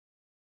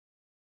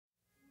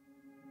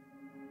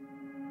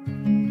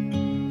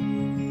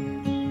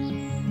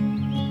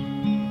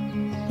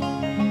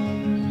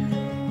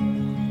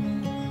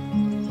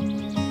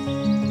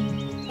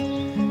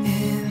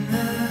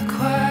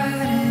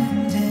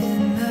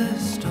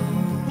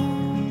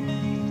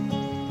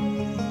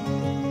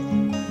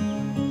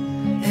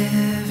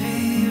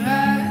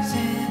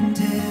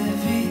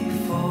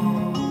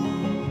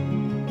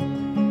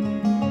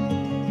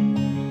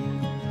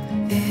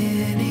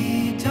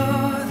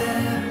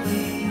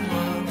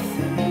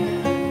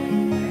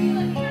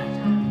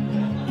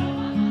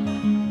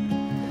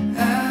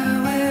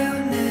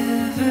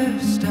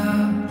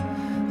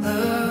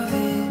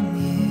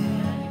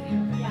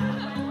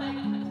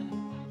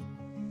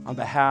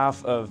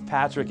behalf of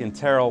Patrick and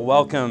Terral,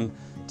 welcome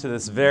to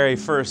this very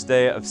first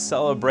day of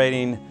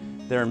celebrating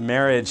their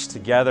marriage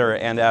together.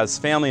 And as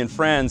family and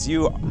friends,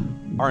 you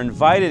are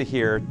invited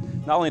here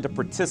not only to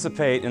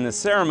participate in the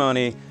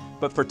ceremony,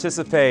 but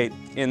participate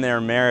in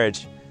their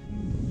marriage.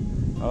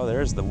 Oh,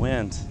 there's the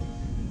wind.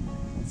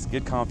 It's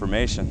good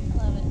confirmation.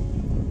 Love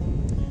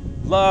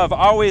it. Love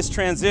always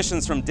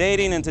transitions from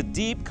dating into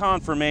deep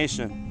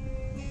confirmation,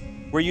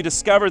 where you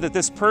discover that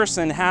this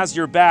person has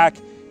your back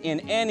in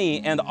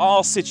any and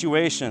all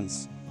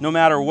situations, no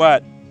matter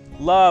what.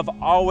 Love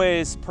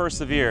always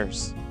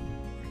perseveres.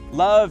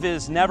 Love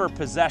is never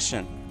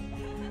possession.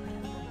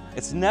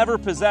 It's never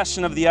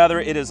possession of the other.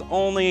 It is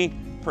only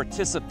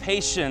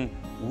participation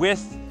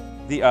with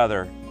the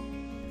other.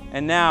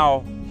 And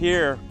now,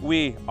 here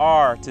we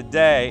are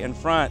today in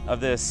front of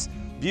this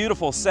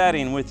beautiful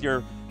setting with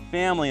your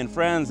family and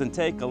friends, and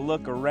take a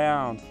look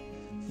around.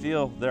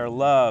 Feel their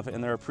love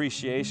and their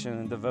appreciation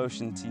and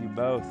devotion to you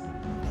both.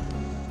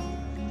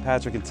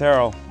 Patrick and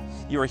Terral,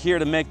 you are here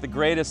to make the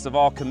greatest of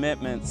all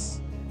commitments,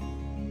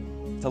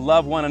 to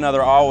love one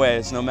another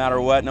always, no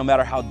matter what, no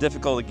matter how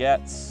difficult it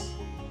gets,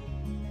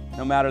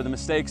 no matter the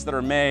mistakes that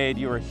are made.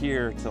 You are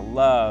here to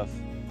love,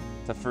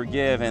 to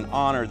forgive, and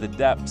honor the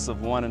depths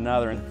of one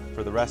another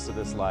for the rest of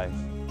this life.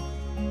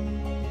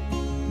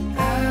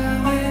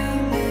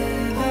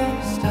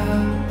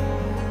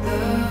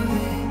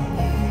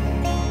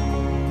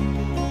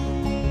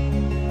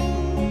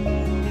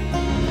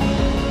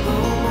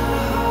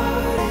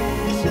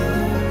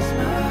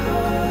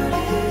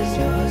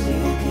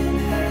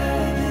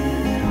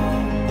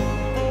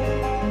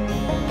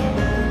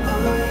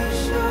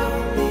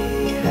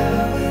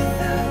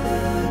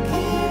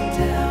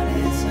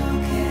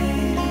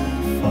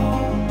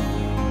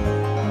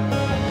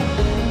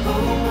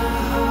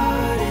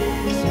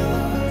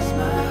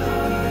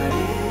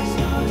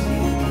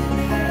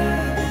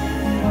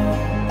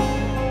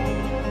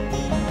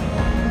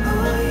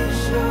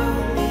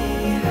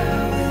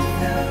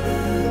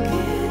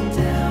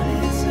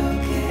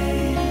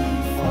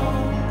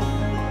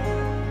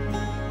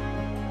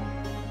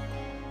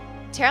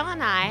 Terral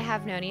and I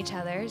have known each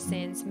other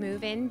since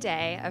move-in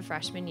day of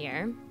freshman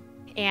year,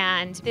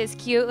 and this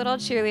cute little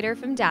cheerleader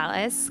from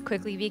Dallas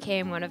quickly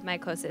became one of my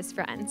closest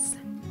friends.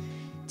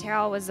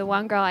 Terral was the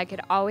one girl I could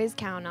always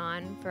count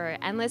on for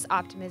endless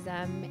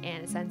optimism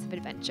and a sense of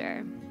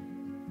adventure.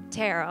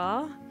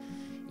 Terral,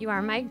 you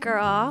are my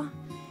girl.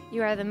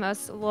 You are the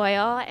most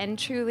loyal and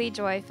truly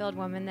joy-filled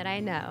woman that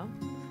I know.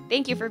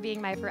 Thank you for being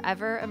my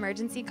forever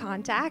emergency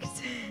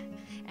contact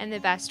and the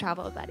best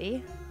travel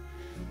buddy.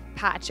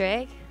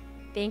 Patrick,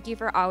 thank you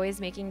for always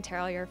making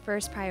Terral your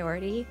first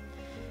priority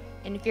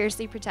and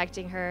fiercely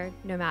protecting her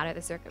no matter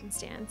the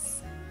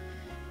circumstance.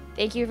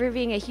 Thank you for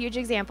being a huge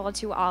example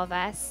to all of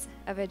us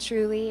of a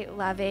truly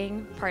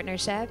loving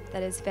partnership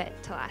that is fit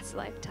to last a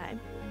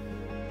lifetime.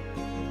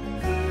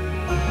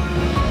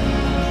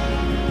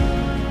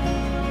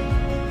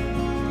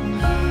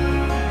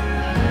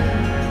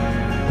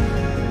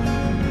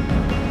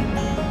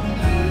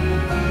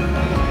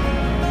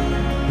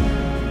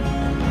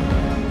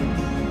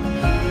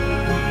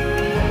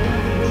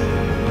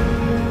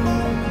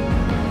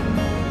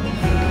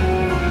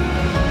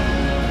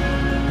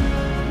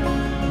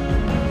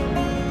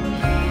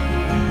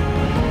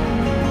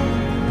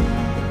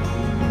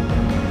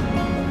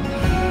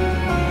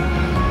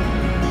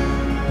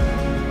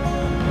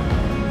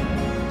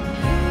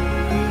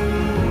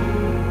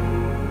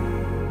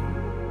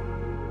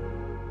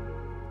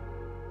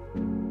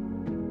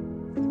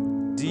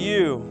 Do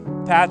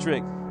you,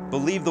 Patrick,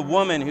 believe the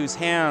woman whose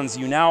hands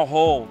you now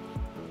hold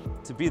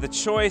to be the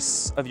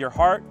choice of your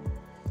heart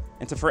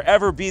and to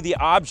forever be the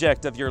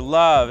object of your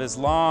love as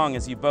long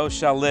as you both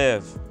shall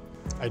live?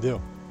 I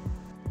do.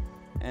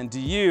 And do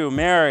you,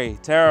 Mary,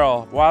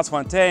 Terral,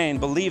 Boisfontaine,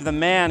 believe the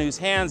man whose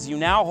hands you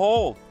now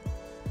hold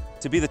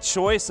to be the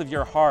choice of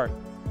your heart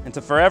and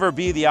to forever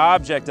be the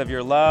object of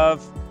your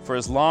love for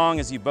as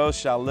long as you both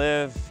shall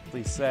live?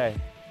 Please say,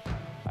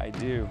 I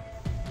do.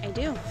 I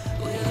do.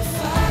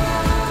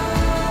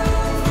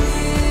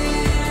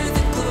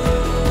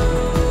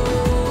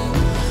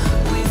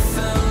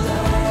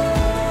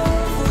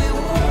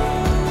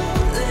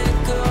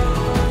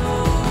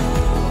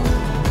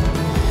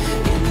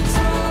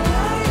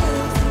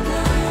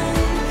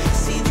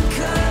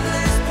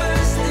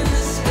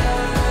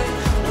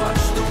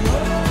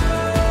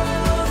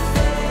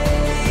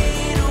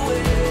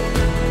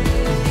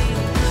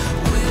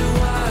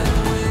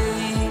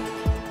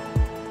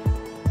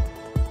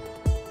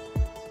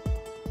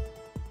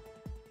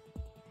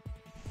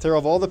 Terral,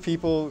 of all the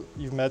people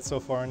you've met so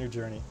far on your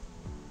journey,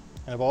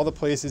 and of all the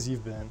places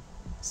you've been,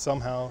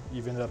 somehow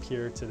you've ended up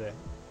here today,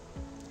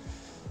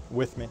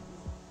 with me.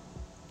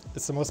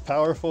 It's the most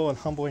powerful and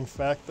humbling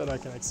fact that I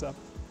can accept.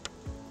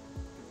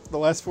 The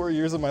last 4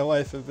 years of my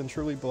life have been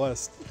truly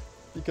blessed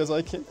because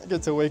I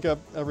get to wake up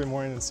every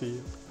morning and see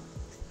you.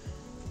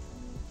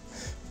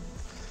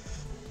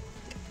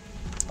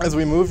 As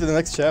we move to the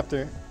next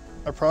chapter,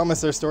 I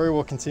promise our story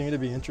will continue to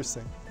be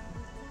interesting.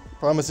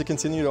 I promise to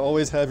continue to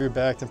always have your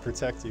back and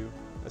protect you,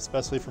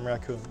 especially from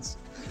raccoons.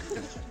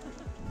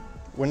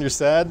 When you're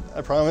sad,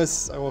 I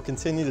promise I will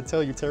continue to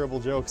tell you terrible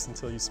jokes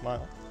until you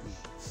smile.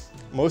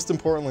 Most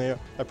importantly,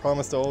 I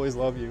promise to always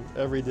love you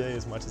every day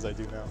as much as I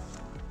do now.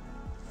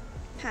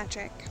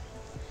 Patrick,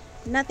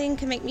 nothing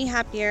could make me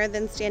happier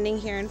than standing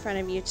here in front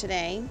of you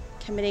today,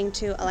 committing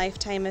to a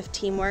lifetime of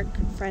teamwork,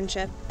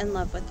 friendship, and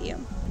love with you.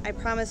 I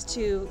promise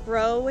to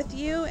grow with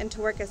you and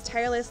to work as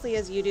tirelessly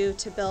as you do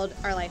to build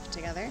our life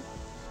together.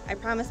 I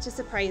promise to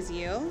surprise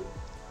you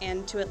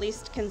and to at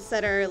least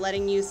consider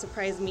letting you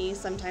surprise me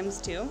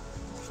sometimes too.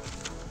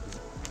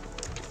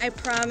 I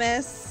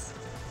promise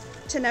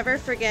to never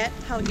forget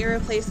how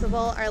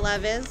irreplaceable our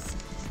love is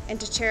and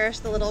to cherish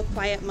the little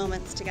quiet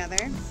moments together.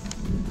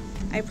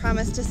 I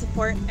promise to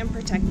support and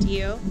protect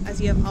you as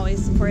you have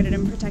always supported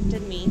and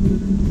protected me.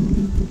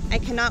 I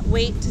cannot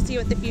wait to see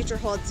what the future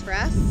holds for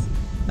us,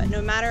 but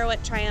no matter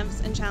what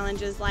triumphs and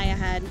challenges lie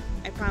ahead,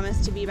 I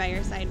promise to be by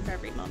your side for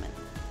every moment.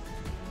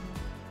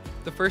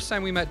 The first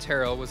time we met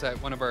Terral was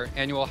at one of our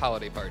annual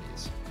holiday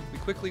parties. We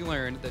quickly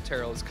learned that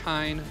Terral is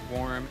kind,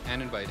 warm,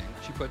 and inviting.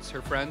 She puts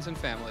her friends and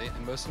family,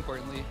 and most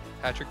importantly,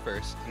 Patrick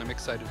first, and I'm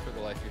excited for the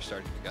life you're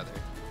starting together.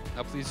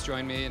 Now please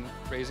join me in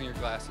raising your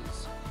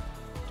glasses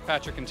to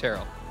Patrick and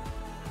Terral.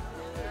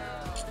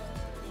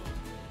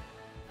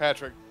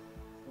 Patrick,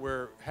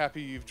 we're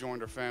happy you've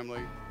joined our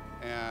family,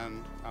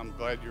 and I'm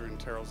glad you're in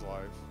Terral's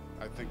life.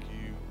 I think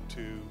you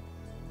two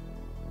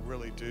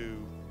really do.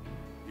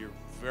 You're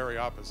very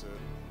opposite,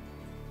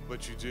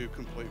 but you do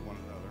complete one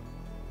another.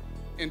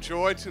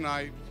 Enjoy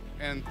tonight,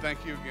 and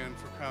thank you again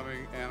for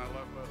coming, and I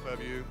love both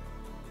of you,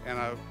 and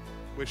I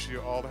wish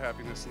you all the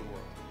happiness in the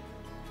world.